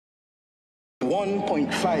1.5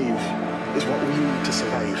 is what we need to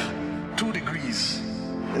survive. 2 degrees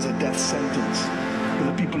is a death sentence for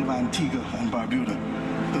the people of Antigua and Barbuda,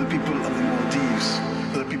 for the people of the Maldives,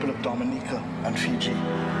 for the people of Dominica and Fiji,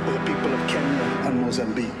 for the people of Kenya and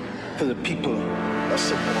Mozambique, for the people of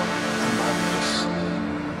Samoa and Barbados.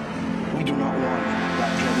 We do not want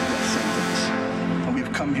that dreaded death sentence. And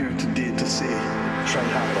we've come here today to say, try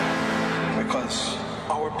harder, because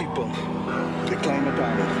our people, the climate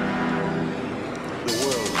planet, the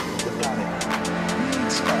world, the planet,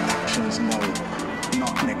 needs our actions now,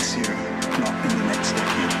 not next year, not in the next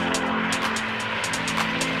decade.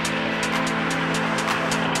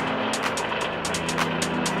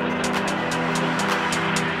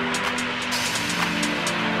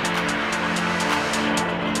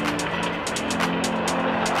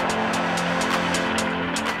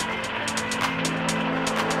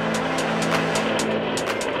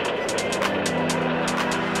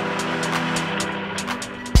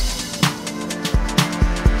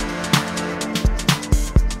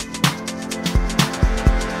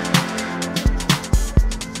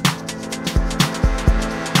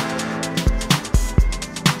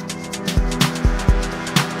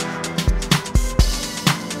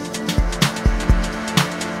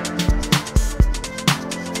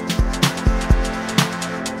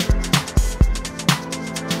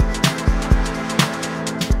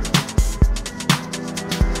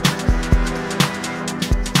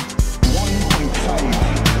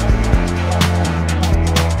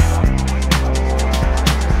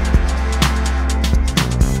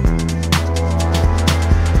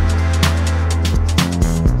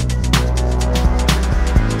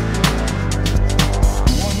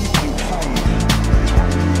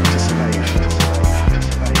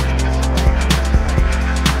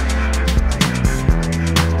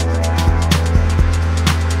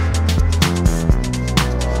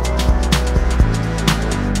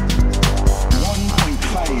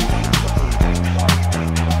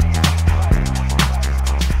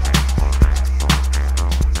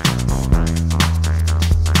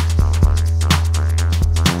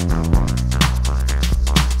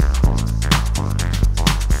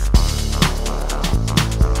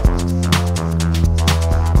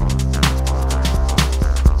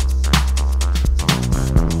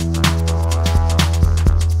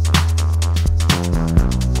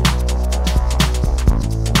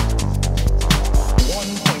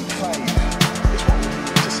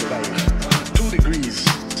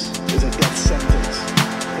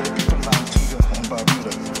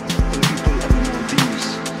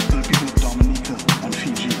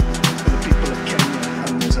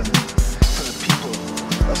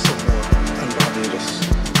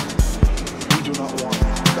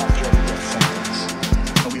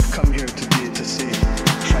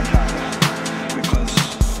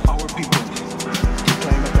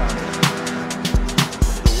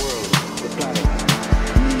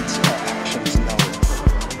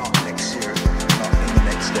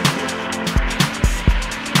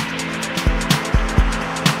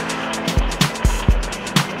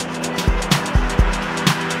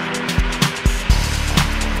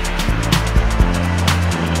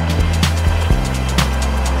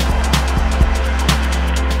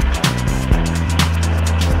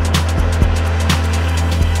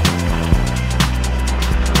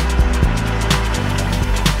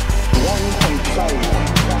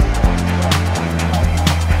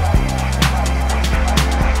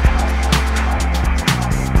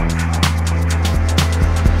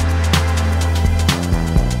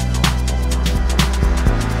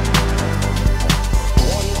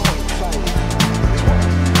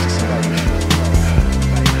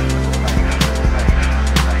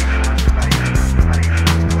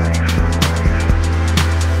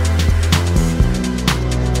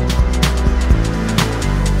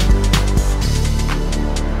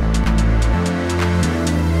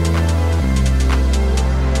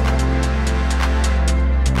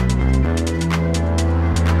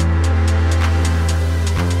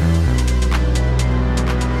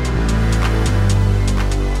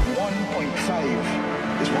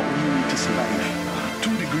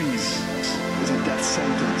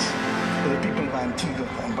 Antigua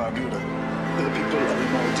and Barbuda, for the people of the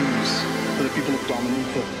Maldives, for the people of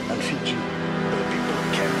Dominica and Fiji, for the people of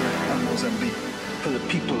Kenya and Mozambique, for the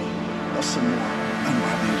people of Samoa and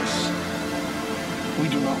Barbados. We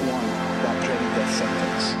do not want that dreaded death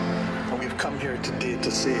sentence. And we've come here today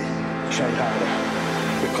to say, try harder,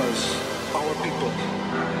 because our people,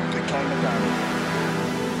 the climate planet,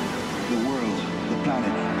 the world, the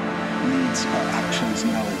planet, needs our actions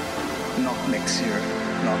now, not next year,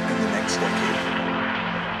 not in the next decade.